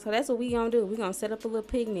 So that's what we gonna do. We gonna set up a little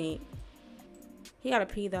picnic. He gotta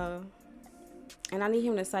pee though. And I need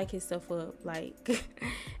him to psych himself up. Like,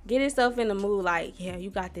 get himself in the mood. Like, yeah, you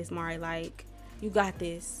got this, Mari. Like, you got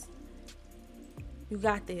this. You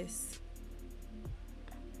got this.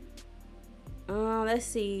 Let's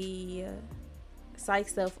see. Psych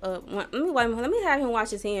stuff up. Let me have him wash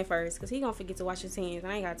his hand first. Because he gonna forget to wash his hands.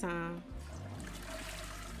 I ain't got time.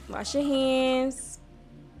 Wash your hands.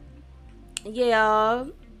 Yeah.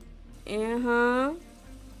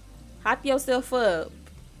 Hop yourself up.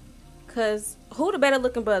 Cause who the better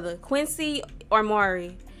looking brother, Quincy or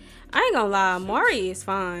Mari? I ain't gonna lie, Mari is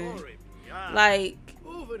fine. Like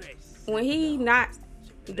when he not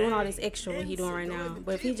doing all this extra what he doing right now,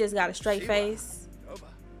 but if he just got a straight face,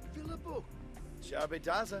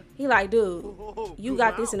 he like, dude, you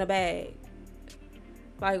got this in the bag.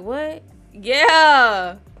 Like what?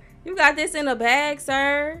 Yeah, you got this in the bag,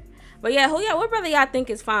 sir. But yeah, what brother y'all think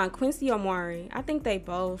is fine, Quincy or Mari? I think they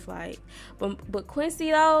both like, but Quincy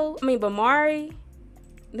though, but Mari.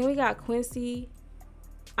 Then we got Quincy.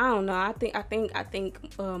 I don't know. I think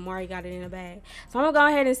Mari got it in the bag. So I'm gonna go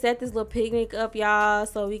ahead and set this little picnic up, y'all,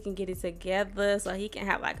 so we can get it together, so he can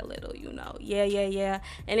have like a little, you know, yeah.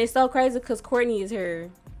 And it's so crazy because Courtney is here,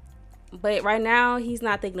 but right now he's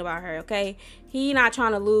not thinking about her. Okay, he not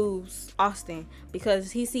trying to lose Austin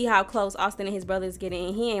because he see how close Austin and his brother is getting,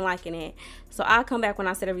 and he ain't liking it. So I'll come back when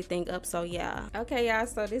I set everything up. So yeah, okay, y'all.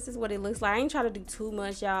 So this is what it looks like. I ain't trying to do too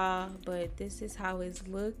much, y'all, but this is how it's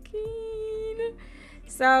looking.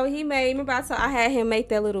 So he made me about, so I had him make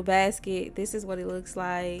that little basket. This is what it looks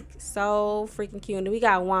like. So freaking cute. And we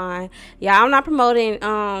got wine. Yeah, I'm not promoting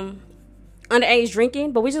underage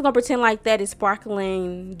drinking, but we just gonna pretend like that is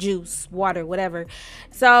sparkling juice, water, whatever.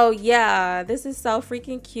 So yeah, this is so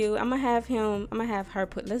freaking cute. I'm gonna have her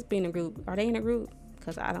put, let's be in a group. Are they in a group?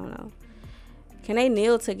 Because I don't know. Can they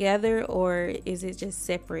kneel together or is it just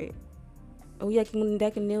separate? Oh yeah,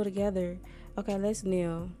 they can kneel together. Okay, let's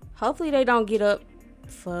kneel. Hopefully they don't get up.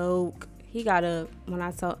 Folk, he got up when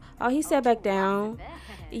I told. Oh, he sat back down.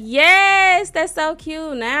 Yes, that's so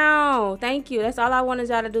cute. Now, thank you. That's all I wanted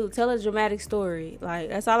y'all to do. Tell a dramatic story. Like,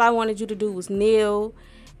 that's all I wanted you to do was kneel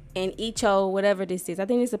and eat your whatever this is. I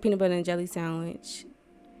think it's a peanut butter and jelly sandwich.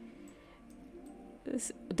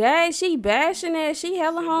 Dad, she bashing it. She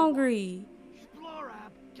hella hungry.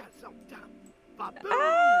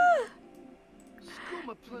 Ah.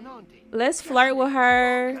 Let's flirt with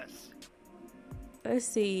her. Let's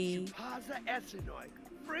see.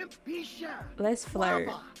 Let's flirt.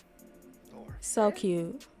 So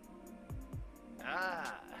cute.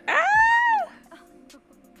 Ah!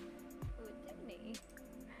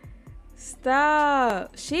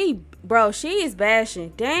 Stop. She is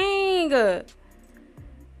bashing. Dang.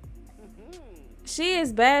 She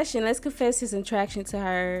is bashing. Let's confess his attraction to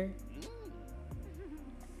her.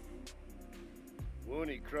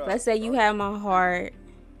 Let's say you have my heart.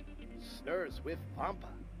 With Pampa.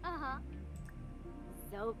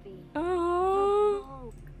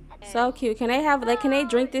 Oh, so cute. Can they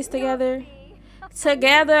drink this together?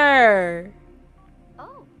 Together.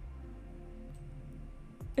 Oh,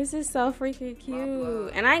 This is so freaking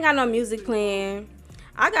cute. And I ain't got no music playing.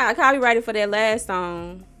 I got copyrighted for that last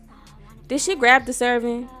song. Did she grab the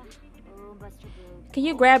serving? Can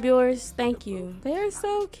you grab yours? Thank you. They're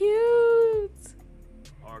so cute.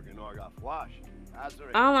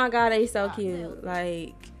 Oh my god, they so cute.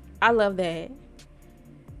 Like, I love that.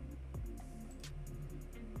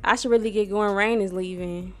 I should really get going. Rain is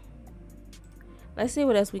leaving. Let's see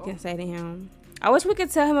what else we can say to him. I wish we could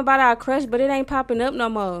tell him about our crush, but it ain't popping up no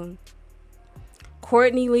more.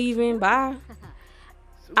 Courtney leaving. Bye.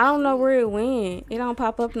 I don't know where it went. It don't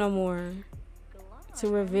pop up no more to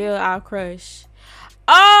reveal our crush.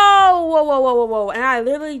 Oh, whoa. And I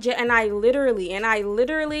literally just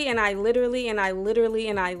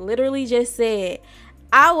said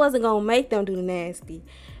I wasn't going to make them do the nasty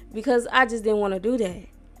because I just didn't want to do that.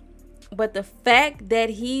 But the fact that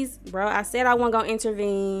I said I wasn't going to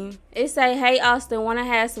intervene. It say, hey, Austin, want to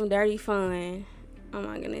have some dirty fun. Oh,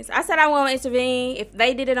 my goodness. I said I won't intervene. If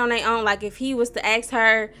they did it on their own, like if he was to ask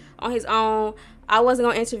her on his own, I wasn't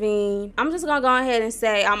going to intervene. I'm just going to go ahead and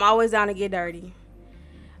say I'm always down to get dirty.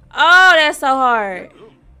 Oh, that's so hard.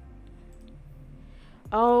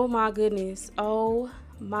 Oh my goodness. Oh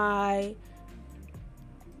my.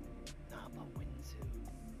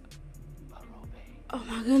 Oh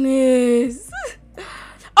my goodness.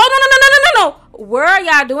 Oh no. Where are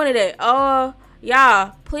y'all doing it at? Oh,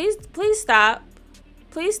 y'all, please stop.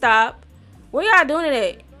 Please stop. Where y'all doing it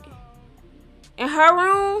at? In her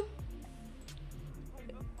room?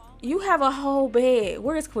 You have a whole bed.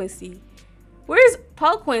 Where's Quincy? Where's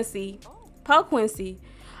Po Quincy? Po Quincy.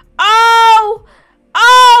 Oh!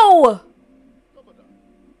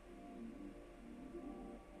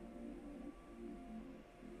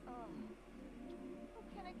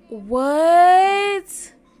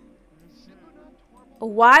 What?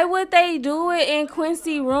 Why would they do it in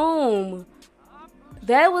Quincy's room?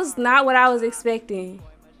 That was not what I was expecting.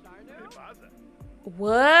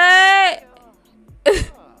 What?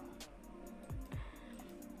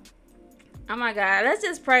 Oh my god, let's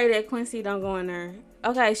just pray that Quincy don't go in there.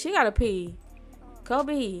 Okay, she gotta pee. Go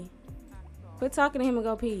pee. Quit talking to him and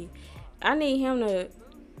go pee. I need him to...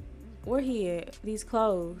 Where he at? These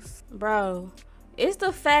clothes. Bro, it's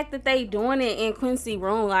the fact that they doing it in Quincy's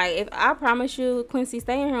room. Like, if I promise you, Quincy,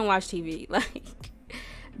 stay in here and watch TV. Like,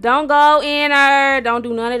 don't go in her. Don't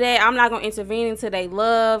do none of that. I'm not gonna intervene into they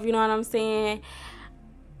love. You know what I'm saying?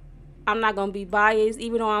 I'm not gonna be biased,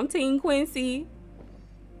 even though I'm Team Quincy.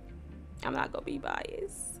 I'm not gonna be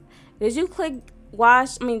biased. Did you click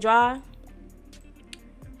dry?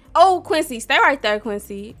 Oh, Quincy, stay right there,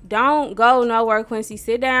 Quincy. Don't go nowhere, Quincy.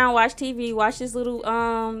 Sit down, watch TV, watch this little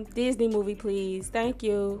Disney movie, please. Thank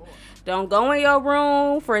you. Don't go in your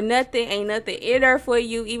room for nothing. Ain't nothing in there for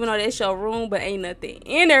you, even though that's your room, but ain't nothing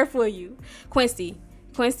in there for you. Quincy,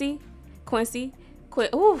 Quincy, Quincy,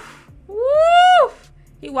 oof, woof.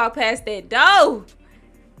 He walked past that door.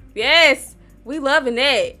 Yes, we loving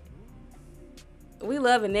that. We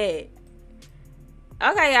loving that.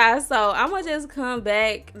 Okay, y'all, so I'm gonna just come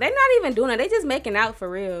back. They not even doing it. They just making out for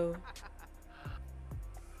real.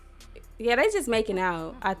 Yeah, they just making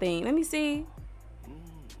out, I think. Let me see.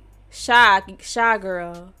 Shy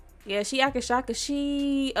girl. Yeah, she acting shy because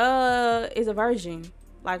she is a virgin.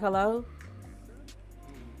 Like, hello?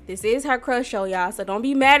 This is her crush show, y'all. So don't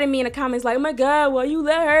be mad at me in the comments like, oh my God, why you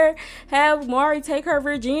let her have Mari take her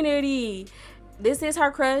virginity? This is her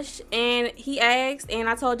crush, and he asked, and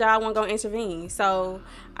I told y'all I wasn't gonna intervene. So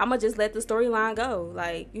I'm gonna just let the storyline go.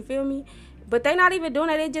 Like, you feel me? But they not even doing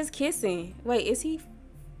that. They just kissing. Wait, is he?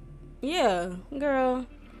 Yeah, girl.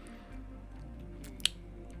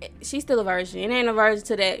 She's still a virgin. It ain't a virgin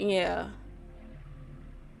to that. Yeah.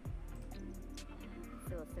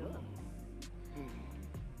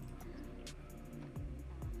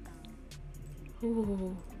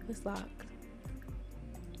 Ooh, it's locked.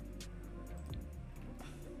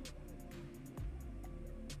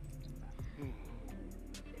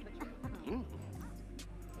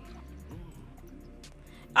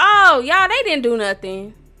 Oh, y'all, they didn't do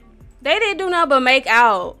nothing. They didn't do nothing but make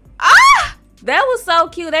out. Ah! That was so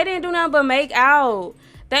cute. They didn't do nothing but make out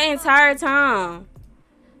the entire time.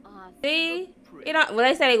 See? It don't, well,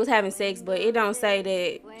 they say they was having sex, but it don't say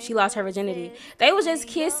that she lost her virginity. They was just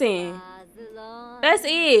kissing. That's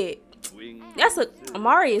it. That's a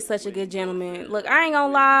Amari is such a good gentleman. Look, I ain't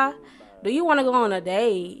gonna lie. Do you want to go on a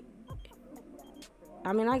date?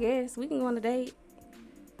 I mean, I guess we can go on a date.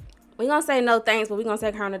 We gonna say no thanks, but we gonna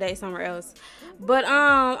take her on a date somewhere else. But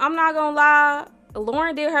I'm not gonna lie.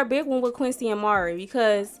 Lauren did her big one with Quincy and Mari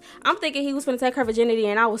because I'm thinking he was gonna take her virginity,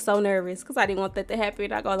 and I was so nervous because I didn't want that to happen.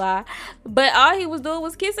 Not gonna lie, but all he was doing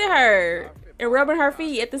was kissing her and rubbing her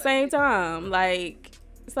feet at the same time, like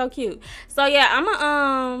so cute. So yeah,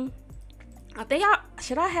 I think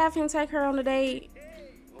should I have him take her on a date?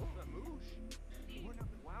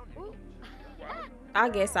 I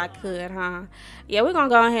guess I could, huh? Yeah, we're gonna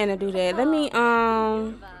go ahead and do that. Let me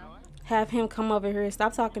have him come over here.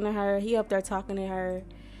 Stop talking to her. He up there talking to her.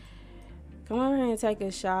 Come over here and take a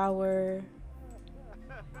shower.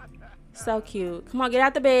 So cute. Come on, get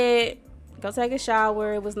out the bed. Go take a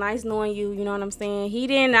shower. It was nice knowing you. You know what I'm saying? He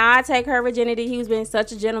did not take her virginity. He was being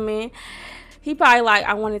such a gentleman. He probably like,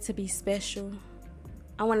 I want it to be special.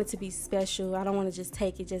 I want it to be special. I don't want to just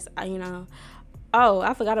take it just, you know. Oh,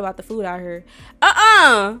 I forgot about the food out here.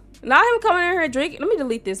 Not him coming in here drinking. Let me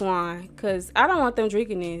delete this wine because I don't want them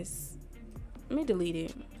drinking this. Let me delete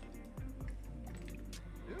it.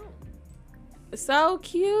 So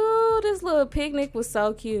cute. This little picnic was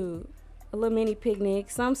so cute. A little mini picnic.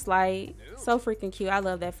 Some slight. So freaking cute. I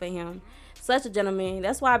love that for him. Such a gentleman.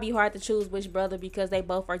 That's why it'd be hard to choose which brother because they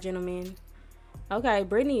both are gentlemen. Okay,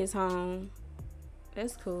 Brittany is home.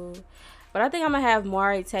 That's cool. But I think I'm going to have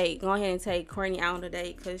Mari go ahead and take Courtney out on a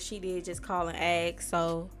date because she did just call and ask.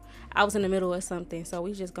 So I was in the middle of something. So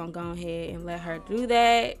we just going to go ahead and let her do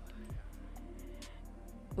that.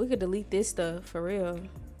 We could delete this stuff for real.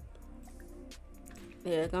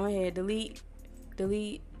 Yeah, go ahead. Delete.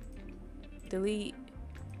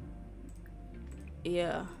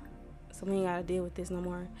 Yeah. So we ain't got to deal with this no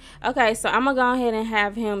more. Okay, so I'm going to go ahead and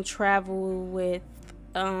have him travel with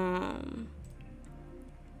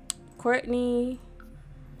Courtney.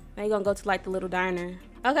 Now you're gonna go to like the little diner.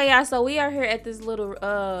 Okay, y'all, so we are here at this little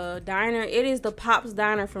diner. It is the Pop's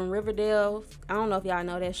Diner from Riverdale. I don't know if y'all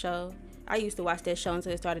know that show. I used to watch that show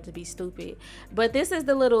until it started to be stupid. But this is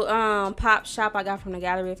the little pop shop I got from the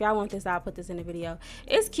gallery. If y'all want this, I'll put this in the video.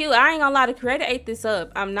 It's cute. I ain't gonna lie, the creator ate this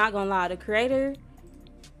up. I'm not gonna lie, the creator,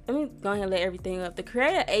 let me go ahead and let everything up. The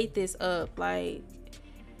creator ate this up, like,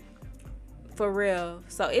 for real.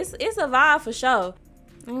 So it's a vibe for sure.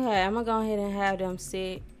 Okay, I'm gonna go ahead and have them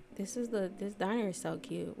sit. This diner is so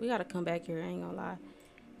cute. We gotta come back here, I ain't gonna lie.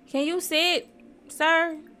 Can you sit,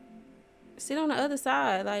 sir? Sit on the other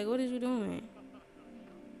side. Like, what is you doing?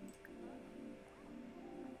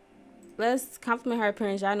 Let's compliment her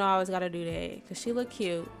appearance. Y'all know I always gotta do that. Cause she look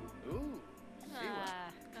cute.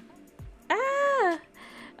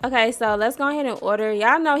 Okay, so let's go ahead and order.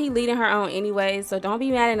 Y'all know he leading her on anyway. So don't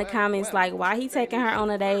be mad in the comments like why he taking her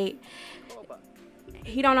on a date.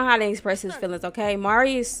 He don't know how to express his feelings, okay?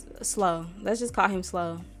 Mari is slow. Let's just call him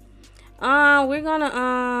slow. We're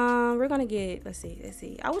gonna get, let's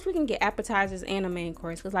see. I wish we can get appetizers and a main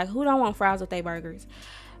course, because like who don't want fries with their burgers?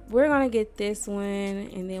 We're gonna get this one,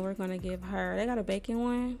 and then we're gonna give her, they got a bacon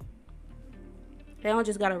one. They don't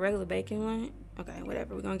just got a regular bacon one. Okay,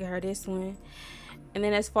 whatever. We're gonna get her this one. And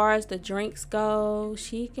then as far as the drinks go,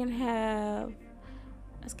 she can have,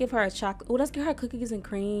 let's give her a chocolate. Oh, let's give her cookies and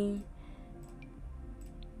cream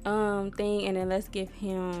thing, and then let's give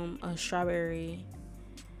him a strawberry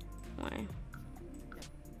one.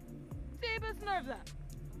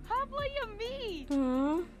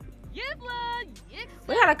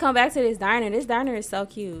 We gotta come back to this diner. This diner is so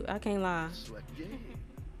cute. I can't lie.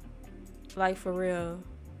 Like, for real.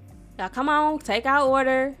 Now, come on. Take our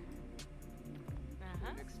order.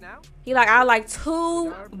 He like, I like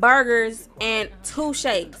 2 burgers and 2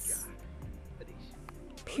 shakes.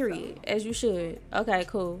 Period. As you should. Okay,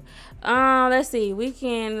 cool. Let's see.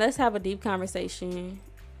 Let's have a deep conversation.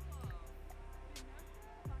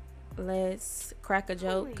 Let's crack a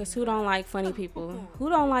joke, because who don't like funny people? Who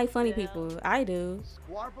don't like funny people? I do.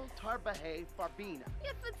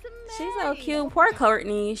 She's so cute. Poor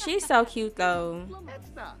Courtney. She's so cute though.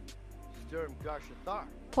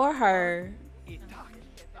 Poor her.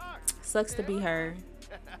 Sucks to be her.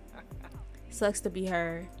 Sucks to be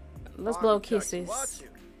her. Let's blow kisses.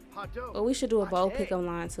 Oh, we should do a bold pickup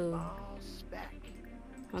line too.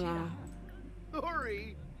 Hold on.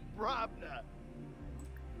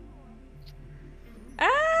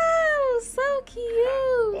 Oh, so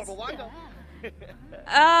cute.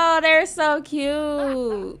 Oh, they're so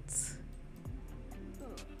cute.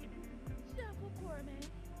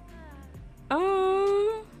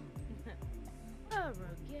 Oh,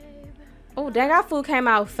 dang, our food came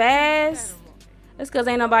out fast. That's because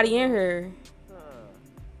ain't nobody in here.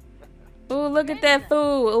 Oh, look at that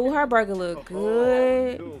food. Oh, her burger look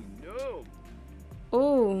good.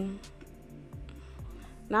 Oh.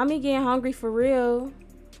 Now me getting hungry for real.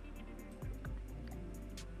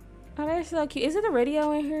 Oh, that's so cute. Is it a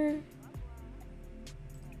radio in here?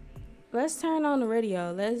 Let's turn on the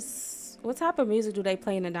radio. What type of music do they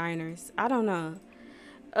play in the diners? I don't know.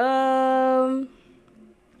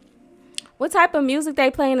 What type of music they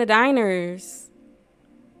play in the diners?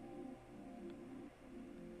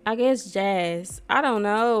 I guess jazz. I don't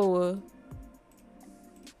know.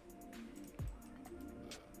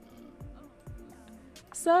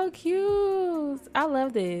 So cute. I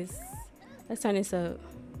love this. Let's turn this up.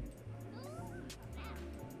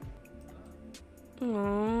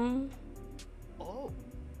 Aww. Oh.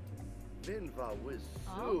 Vinva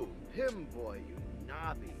Wizu. Pimboy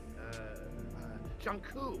Unabi.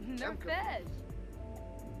 Janku.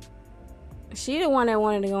 She the one that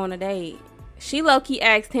wanted to go on a date. She low-key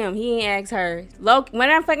asked him. He ain't asked her.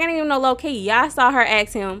 When I didn't even know low-key. Y'all saw her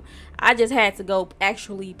ask him. I just had to go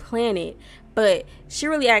actually plan it. But she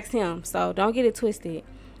really asked him. So don't get it twisted.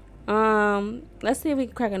 Let's see if we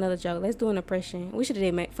can crack another joke. Let's do an impression. We should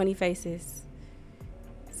have did funny faces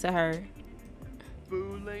to her.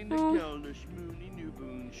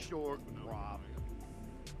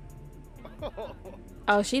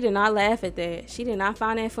 Oh, she did not laugh at that. She did not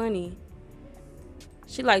find that funny.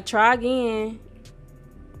 She like, try again.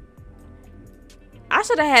 I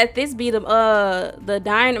should have had this be the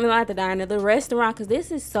diner, I mean, not the diner, the restaurant, because this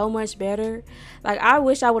is so much better. Like, I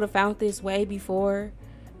wish I would have found this way before,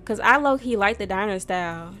 because I low-key like the diner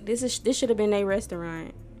style. This should have been a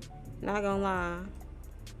restaurant. Not gonna lie.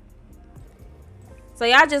 So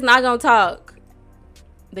y'all just not gonna talk.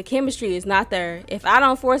 The chemistry is not there. If I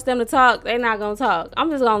don't force them to talk, they're not gonna talk. I'm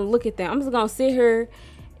just gonna look at them. I'm just gonna sit here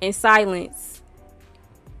in silence,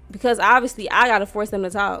 because obviously I gotta force them to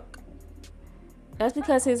talk. That's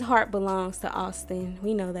because his heart belongs to Austin.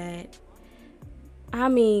 We know that. I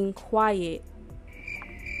mean, quiet.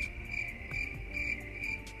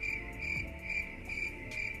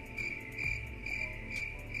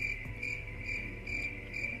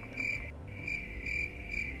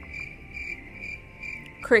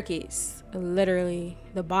 Crickets. Literally.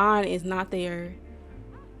 The bond is not there.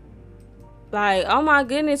 Like, oh my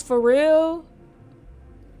goodness, for real?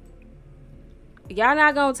 Y'all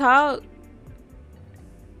not gonna talk?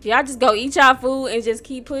 Y'all just go eat y'all food and just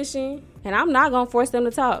keep pushing? And I'm not gonna force them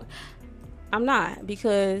to talk. I'm not,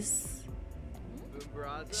 because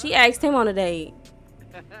she asked him on a date.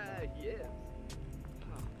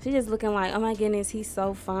 She just looking like, oh my goodness, he's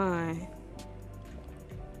so fine.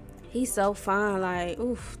 He's so fine, like,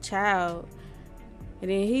 oof, child. And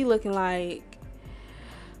then he looking like,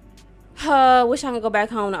 wish I could go back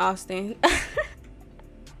home to Austin.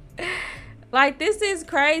 Like, this is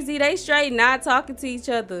crazy. They straight not talking to each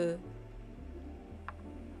other.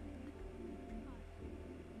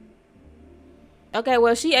 Okay,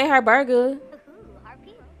 well, she ate her burger.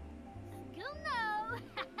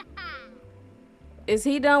 Is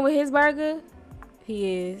he done with his burger?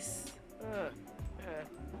 He is.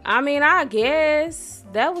 I mean, I guess.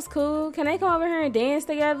 That was cool. Can they come over here and dance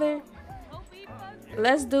together?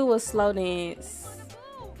 Let's do a slow dance.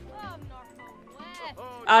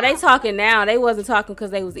 Oh, they talking now. They wasn't talking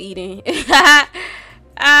because they was eating.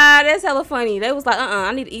 That's hella funny. They was like,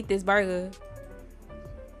 I need to eat this burger.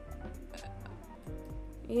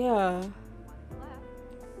 Yeah.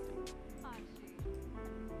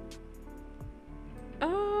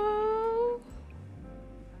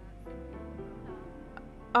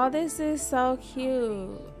 Oh, this is so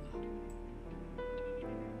cute.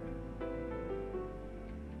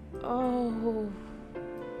 Oh.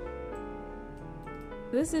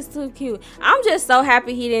 This is too cute. I'm just so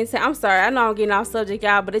happy he didn't say. I'm sorry. I know I'm getting off subject,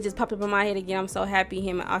 y'all, but it just popped up in my head again. I'm so happy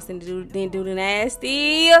him and Austin didn't do the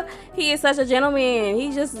nasty. He is such a gentleman.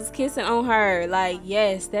 He just is kissing on her. Like,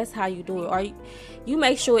 yes, that's how you do it. Or you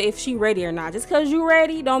make sure if she ready or not. Just because you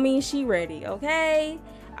ready don't mean she ready, okay?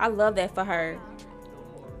 I love that for her.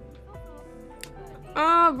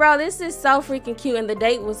 Oh, bro, this is so freaking cute. And the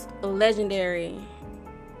date was legendary.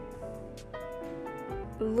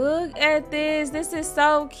 Look at this. This is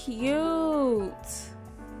so cute.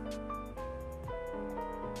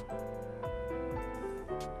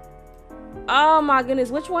 Oh my goodness.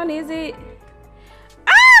 Which one is it?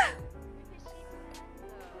 Ah!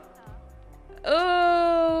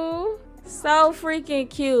 Ooh. So freaking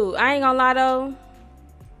cute. I ain't gonna lie though.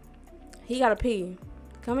 He gotta pee.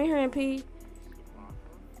 Come in here and pee.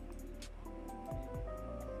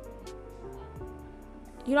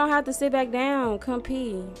 You don't have to sit back down. Come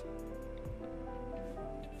pee.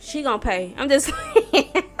 She gonna pay. I'm just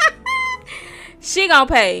she gonna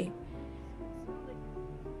pay.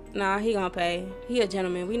 Nah, he gonna pay. He a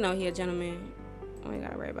gentleman. We know he a gentleman. We ain't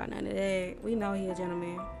gotta worry about none of that. We know he a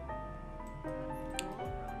gentleman.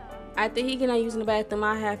 After he get on using the bathroom,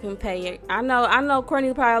 I have him pay it. I know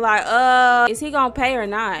Courtney's probably like, is he gonna pay or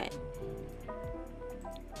not?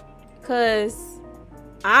 Cause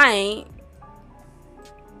I ain't.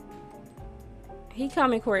 He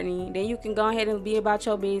coming, Courtney. Then you can go ahead and be about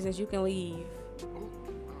your business. You can leave.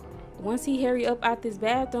 Once he hurry up out this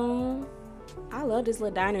bathroom. I love this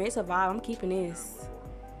little diner. It's a vibe. I'm keeping this.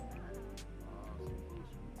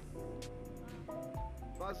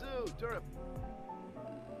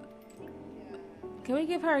 Can we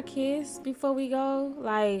give her a kiss before we go?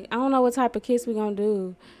 Like, I don't know what type of kiss we gonna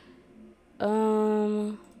do.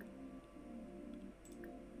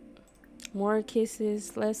 More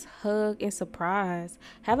kisses. Let's hug and surprise.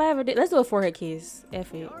 Have I ever did? Let's do a forehead kiss.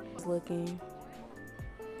 F it. Looking.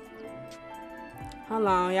 Hold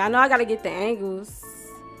on. Y'all know I gotta get the angles.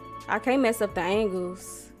 I can't mess up the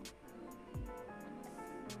angles.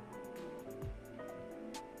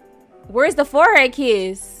 Where's the forehead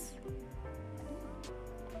kiss?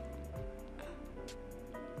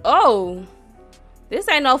 Oh. This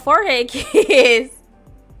ain't no forehead kiss.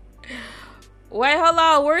 Wait, hold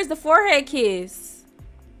on. Where's the forehead kiss?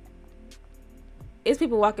 It's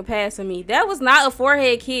people walking past for me. That was not a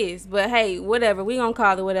forehead kiss. But hey, whatever. We gonna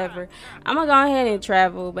call it whatever. I'm gonna go ahead and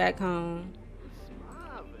travel back home.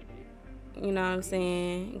 You know what I'm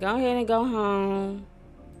saying? Go ahead and go home.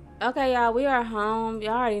 Okay, y'all. We are home.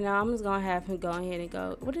 Y'all already know. I'm just gonna have him go ahead and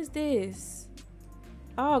go. What is this?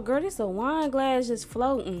 Oh, girl. This a wine glass just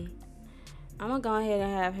floating. I'm gonna go ahead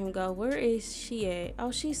and have him go. Where is she at?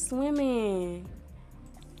 Oh, she's swimming.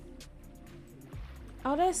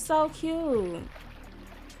 Oh, that's so cute.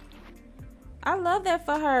 I love that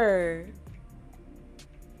for her.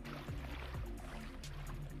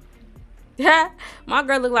 My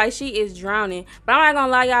girl look like she is drowning. But I'm not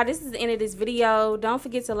gonna lie, y'all. This is the end of this video. Don't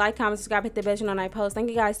forget to like, comment, subscribe, hit the bell on I post.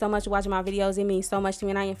 Thank you guys so much for watching my videos. It means so much to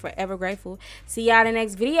me and I am forever grateful. See y'all in the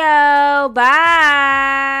next video. Bye.